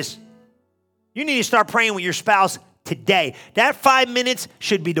 stop this. You need to start praying with your spouse today. That 5 minutes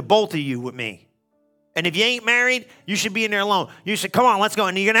should be the both of you with me. And if you ain't married, you should be in there alone. You should, come on, let's go.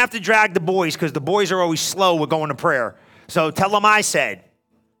 And you're going to have to drag the boys because the boys are always slow with going to prayer. So tell them I said.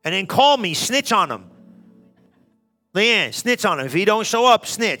 And then call me, snitch on them. Leanne, snitch on him. If he don't show up,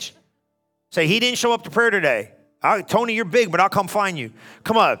 snitch. Say, he didn't show up to prayer today. Tony, you're big, but I'll come find you.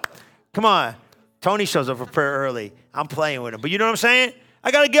 Come on. Tony shows up for prayer early. I'm playing with him. But you know what I'm saying?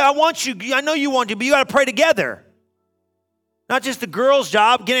 I want you. I know you want to, but you got to pray together. Not just the girl's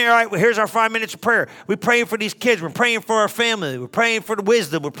job. Getting all right, well, here's our 5 minutes of prayer. We're praying for these kids. We're praying for our family. We're praying for the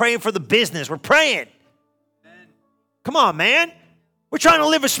wisdom. We're praying for the business. We're praying. Amen. Come on, man. We're trying to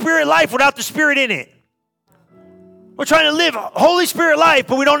live a spirit life without the Spirit in it. We're trying to live a Holy Spirit life,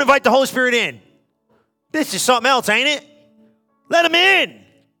 but we don't invite the Holy Spirit in. This is something else, ain't it? Let him in.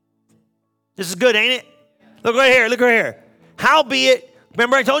 This is good, ain't it? Look right here. Howbeit,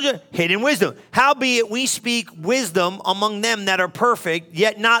 remember I told you? Hidden wisdom. Howbeit we speak wisdom among them that are perfect,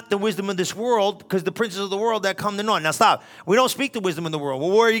 yet not the wisdom of this world, because the princes of the world that come to naught. Now stop. We don't speak the wisdom of the world. Well,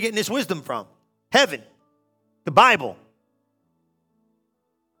 where are you getting this wisdom from? Heaven. The Bible.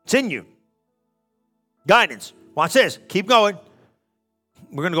 It's in you. Guidance. Watch this. Keep going.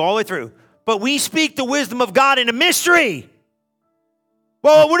 We're going to go all the way through. But we speak the wisdom of God in a mystery.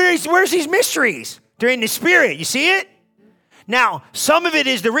 Well, where's these mysteries? They're in the Spirit. You see it? Now, some of it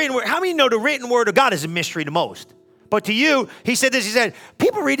is the written word. How many know the written word of God is a mystery the most? But to you, he said this. He said,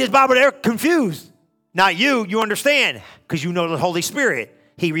 people read this Bible, they're confused. Not you. You understand because you know the Holy Spirit.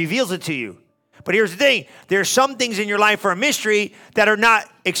 He reveals it to you. But here's the thing. There are some things in your life are a mystery that are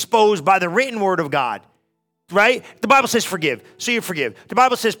not exposed by the written word of God. Right? The Bible says forgive, so you forgive. The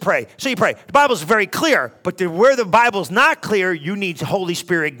Bible says pray, so you pray. The Bible's very clear, but where the Bible's not clear, you need Holy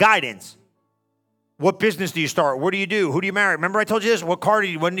Spirit guidance. What business do you start? What do you do? Who do you marry? Remember I told you this? What car do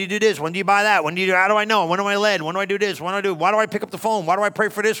you, when do you do this? When do you buy that? When do you do, how do I know? When am I led? When do I do this? When do I do, why do I pick up the phone? Why do I pray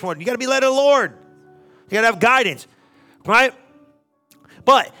for this one? You got to be led of the Lord. You got to have guidance, right?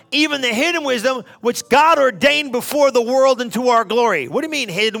 But even the hidden wisdom, which God ordained before the world unto our glory. What do you mean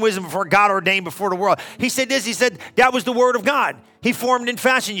hidden wisdom before God ordained before the world? He said this, he said that was the word of God. He formed and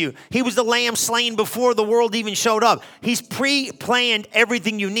fashioned you. He was the lamb slain before the world even showed up. He's pre-planned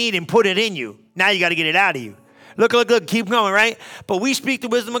everything you need and put it in you. Now you got to get it out of you. Look, keep going, right? But we speak the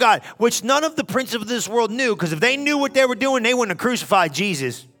wisdom of God, which none of the princes of this world knew, because if they knew what they were doing, they wouldn't have crucified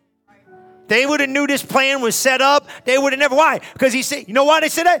Jesus. They would have knew this plan was set up. They would have never. Why? Because he said, you know why they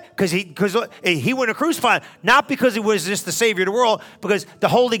said that? Because he wouldn't have crucified. Not because he was just the Savior of the world, because the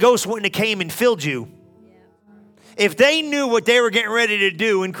Holy Ghost wouldn't have came and filled you. If they knew what they were getting ready to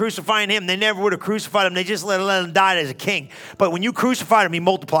do in crucifying him, they never would have crucified him. They just let him die as a king. But when you crucified him, he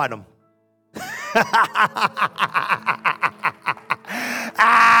multiplied him.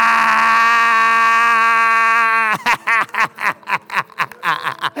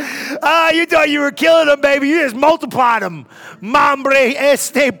 You thought you were killing them, baby. You just multiplied them. Mambre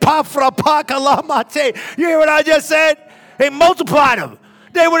este pafra pacalamate. You hear what I just said? They multiplied them.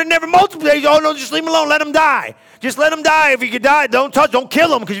 They would have never multiplied. Oh, no, just leave them alone. Let them die. Just let them die. If you could die, don't kill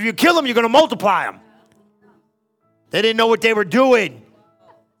them, because if you kill them, you're going to multiply them. They didn't know what they were doing.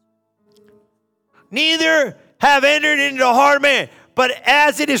 Neither have entered into the heart of man, but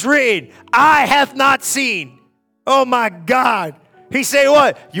as it is written, eye hath not seen. Oh, my God. He say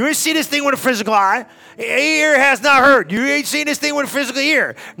what? You ain't see this thing with a physical eye. Ear has not heard. You ain't seen this thing with a physical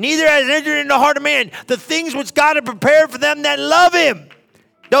ear. Neither has it entered in the heart of man the things which God had prepared for them that love him.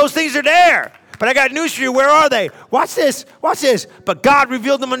 Those things are there. But I got news for you. Where are they? Watch this. Watch this. But God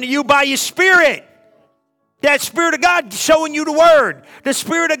revealed them unto you by his Spirit. That Spirit of God showing you the word. The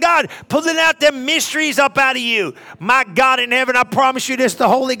Spirit of God pulling out them mysteries up out of you. My God in heaven, I promise you this, the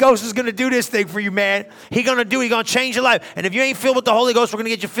Holy Ghost is going to do this thing for you, man. He's going to change your life. And if you ain't filled with the Holy Ghost, we're going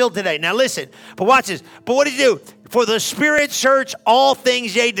to get you filled today. Now listen, but watch this. But what did he do? For the Spirit search all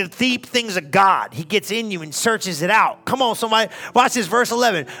things, yea, the deep things of God. He gets in you and searches it out. Come on, somebody. Watch this, verse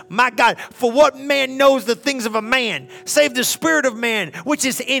 11. My God, for what man knows the things of a man, save the spirit of man, which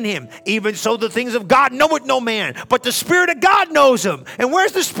is in him? Even so the things of God knoweth no man, but the Spirit of God knows them. And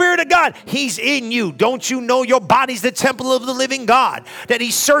where's the Spirit of God? He's in you. Don't you know your body's the temple of the living God? That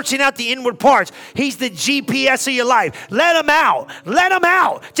he's searching out the inward parts. He's the GPS of your life. Let him out. Let him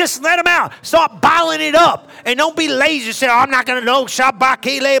out. Just let him out. Start bottling it up. And don't be lazy. Say, oh, I'm not going to know.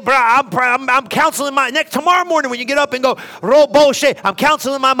 I'm counseling my next tomorrow morning when you get up and go, I'm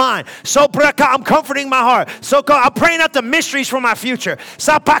counseling my mind. I'm comforting my heart. I'm praying out the mysteries for my future.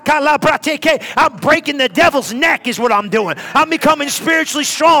 I'm breaking the devil's neck is what I'm doing. I'm becoming spiritually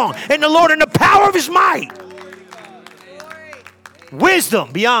strong in the Lord and the power of his might.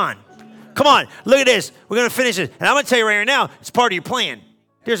 Wisdom beyond. Come on, look at this. We're going to finish this. And I'm going to tell you right now, it's part of your plan.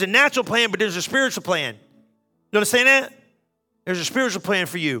 There's a natural plan, but there's a spiritual plan. You understand that? There's a spiritual plan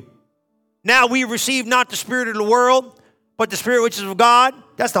for you. Now we receive not the spirit of the world, but the Spirit which is of God.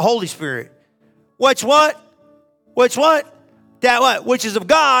 That's the Holy Spirit. Which what? That what? Which is of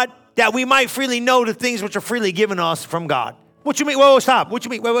God, that we might freely know the things which are freely given us from God. What you mean? Wait, stop. What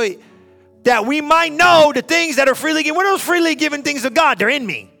you mean? Wait. That we might know the things that are freely given. What are those freely given things of God? They're in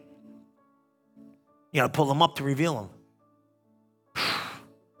me. You got to pull them up to reveal them.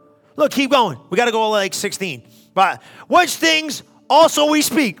 Look, keep going. We got to go like 16. But which things also we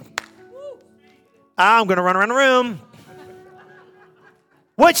speak. I'm going to run around the room.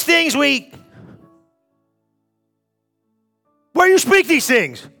 Which things where you speak these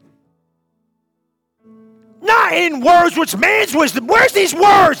things? Not in words which man's wisdom. Where's these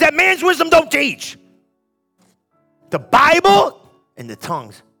words that man's wisdom don't teach? The Bible and the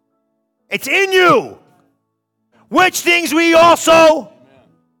tongues. It's in you. Which things we also,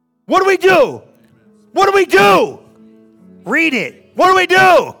 what do we do? What do we do? Read it. What do we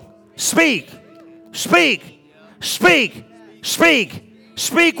do? Speak. Speak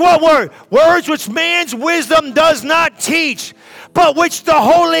what word? Words which man's wisdom does not teach, but which the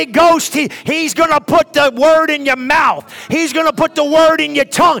Holy Ghost, he's going to put the word in your mouth. He's going to put the word in your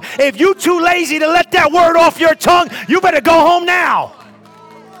tongue. If you're too lazy to let that word off your tongue, you better go home now.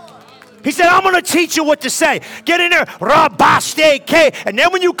 He said, I'm going to teach you what to say. Get in there, rabasteke. And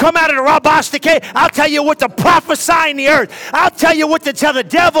then when you come out of the rabasteke, I'll tell you what to prophesy in the earth. I'll tell you what to tell the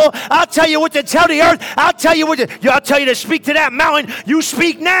devil. I'll tell you what to tell the earth. I'll tell you to speak to that mountain. You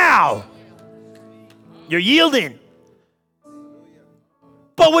speak now. You're yielding.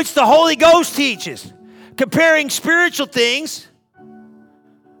 But which the Holy Ghost teaches. Comparing spiritual things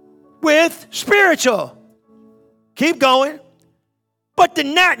with spiritual. Keep going. But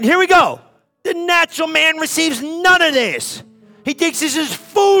here we go. The natural man receives none of this. He thinks this is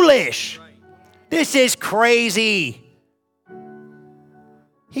foolish. This is crazy.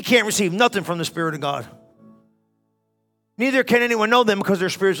 He can't receive nothing from the Spirit of God. Neither can anyone know them because they're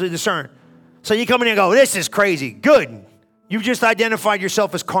spiritually discerned. So you come in and go, this is crazy. Good. You've just identified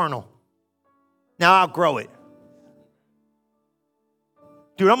yourself as carnal. Now outgrow it.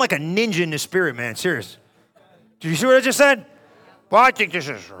 Dude, I'm like a ninja in the spirit, man. Serious. Did you see what I just said? Well, I think this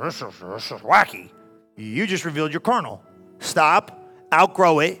is wacky. You just revealed your carnal. Stop.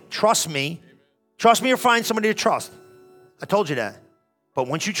 Outgrow it. Trust me. Trust me or find somebody to trust. I told you that. But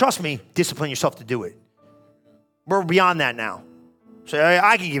once you trust me, discipline yourself to do it. We're beyond that now. So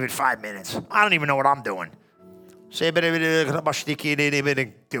I can give it 5 minutes. I don't even know what I'm doing. Do it.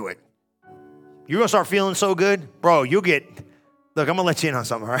 You're going to start feeling so good. Bro, look, I'm going to let you in on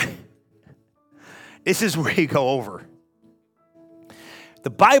something, all right? This is where you go over. The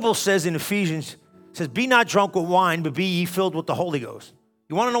Bible says in Ephesians, says, be not drunk with wine, but be ye filled with the Holy Ghost.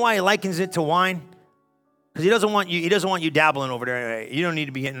 You want to know why he likens it to wine? Because he doesn't want you dabbling over there anyway. You don't need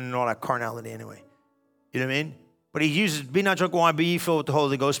to be getting into all that carnality anyway. You know what I mean? But he uses, be not drunk with wine, be ye filled with the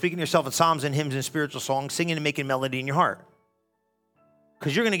Holy Ghost, speaking to yourself in psalms and hymns and spiritual songs, singing and making melody in your heart.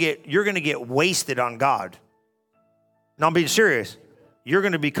 Because you're gonna get wasted on God. Now I'm being serious. You're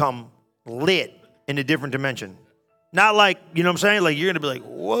gonna become lit in a different dimension. Not like, you know what I'm saying? Like you're gonna be like,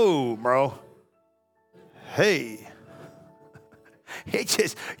 whoa, bro. Hey.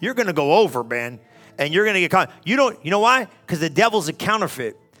 You're going to go over, man. And you're going to get caught. You know why? Because the devil's a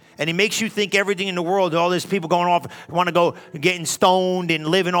counterfeit. And he makes you think everything in the world, all these people going off, want to go getting stoned and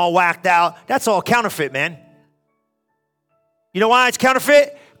living all whacked out. That's all counterfeit, man. You know why it's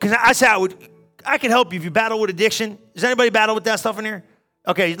counterfeit? Because I can help you if you battle with addiction. Does anybody battle with that stuff in here?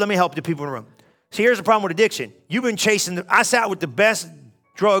 Okay, let me help the people in the room. See, here's the problem with addiction. You've been chasing, I sat with the best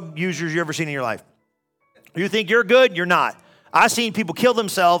drug users you ever seen in your life. You think you're good? You're not. I've seen people kill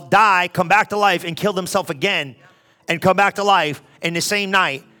themselves, die, come back to life, and kill themselves again, and come back to life in the same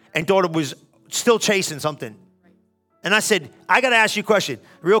night, and thought it was still chasing something. And I said, I got to ask you a question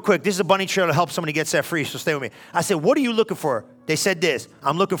real quick. This is a bunny trail to help somebody get set free, so stay with me. I said, what are you looking for? They said this,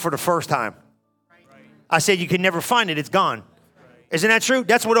 I'm looking for the first time. I said, you can never find it. It's gone. Isn't that true?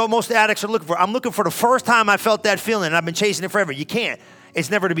 That's what most addicts are looking for. I'm looking for the first time I felt that feeling, and I've been chasing it forever. You can't. It's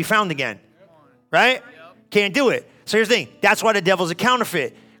never to be found again. Right? Can't do it. So here's the thing. That's why the devil's a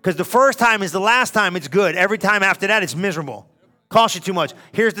counterfeit. Because the first time is the last time it's good. Every time after that, it's miserable. Costs you too much.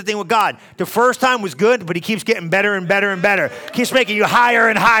 Here's the thing with God. The first time was good, but he keeps getting better and better and better. Keeps making you higher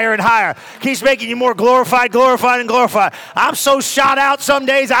and higher and higher. Keeps making you more glorified and glorified. I'm so shot out some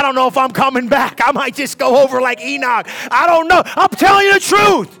days, I don't know if I'm coming back. I might just go over like Enoch. I don't know. I'm telling you the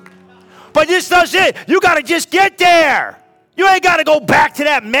truth. But this does it. You got to just get there. You ain't got to go back to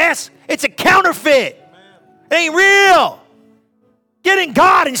that mess. It's a counterfeit. It ain't real. Get in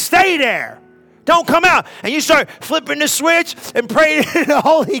God and stay there. Don't come out. And you start flipping the switch and praying in the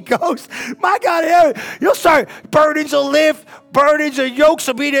Holy Ghost. My God, you'll start, burdens will lift, burdens and yokes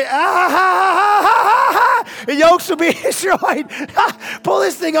will be and yokes will be destroyed. Pull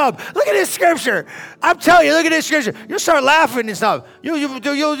this thing up. Look at this scripture. I'm telling you, look at this scripture. You'll start laughing and stuff. You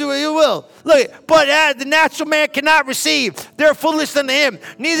will. Look, but the natural man cannot receive. They're foolish unto him.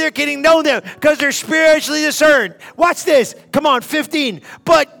 Neither can he know them because they're spiritually discerned. Watch this. Come on, 15.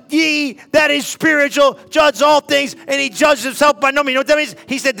 But ye that is spiritual judge all things, and he judged himself by no means. You know what that means?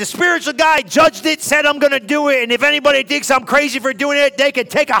 He said the spiritual guy judged it, said I'm going to do it, and if anybody thinks I'm crazy for doing it, they can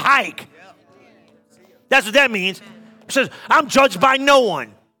take a hike. That's what that means. It says, I'm judged by no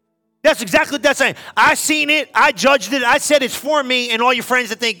one. That's exactly what that's saying. I seen it, I judged it, I said it's for me, and all your friends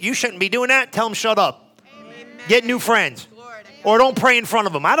that think you shouldn't be doing that, tell them shut up. Amen. Get new friends. Or don't pray in front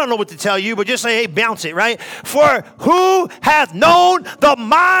of them. I don't know what to tell you, but just say, hey, bounce it, right? For who hath known the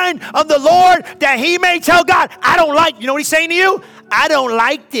mind of the Lord that he may tell God, I don't like, you know what he's saying to you? I don't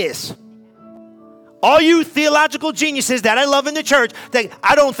like this. All you theological geniuses that I love in the church,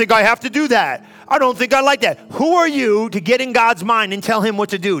 I don't think I have to do that. I don't think I like that. Who are you to get in God's mind and tell him what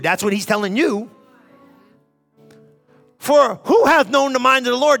to do? That's what he's telling you. For who hath known the mind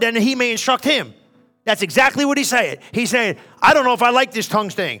of the Lord that he may instruct him? That's exactly what he's saying. He's saying, I don't know if I like this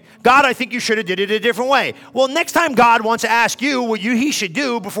tongues thing. God, I think you should have did it a different way. Well, next time God wants to ask you what he should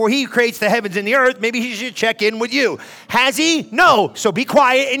do before he creates the heavens and the earth, maybe he should check in with you. Has he? No. So be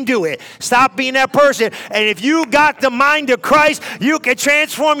quiet and do it. Stop being that person. And if you got the mind of Christ, you can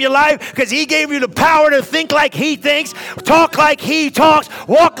transform your life because he gave you the power to think like he thinks, talk like he talks,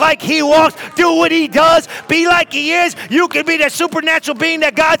 walk like he walks, do what he does, be like he is. You can be the supernatural being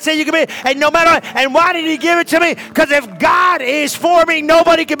that God said you can be. And no matter what, and why did he give it to me? Because if God is for me,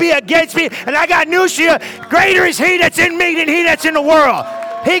 nobody can be against me. And I got news for you. Greater is he that's in me than he that's in the world.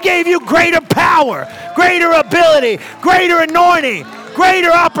 He gave you greater power, greater ability, greater anointing,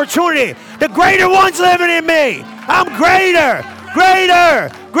 greater opportunity. The greater one's living in me. I'm greater.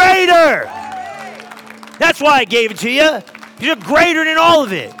 That's why I gave it to you. You're greater than all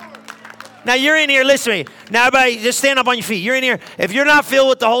of it. Now you're in here, listen to me. Now everybody, just stand up on your feet. You're in here. If you're not filled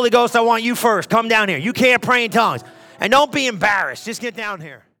with the Holy Ghost, I want you first. Come down here. You can't pray in tongues. And don't be embarrassed. Just get down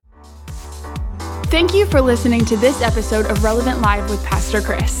here. Thank you for listening to this episode of Relevant Live with Pastor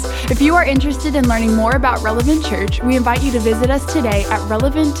Chris. If you are interested in learning more about Relevant Church, we invite you to visit us today at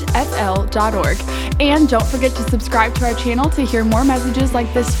relevantfl.org. And don't forget to subscribe to our channel to hear more messages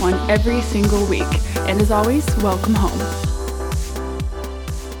like this one every single week. And as always, welcome home.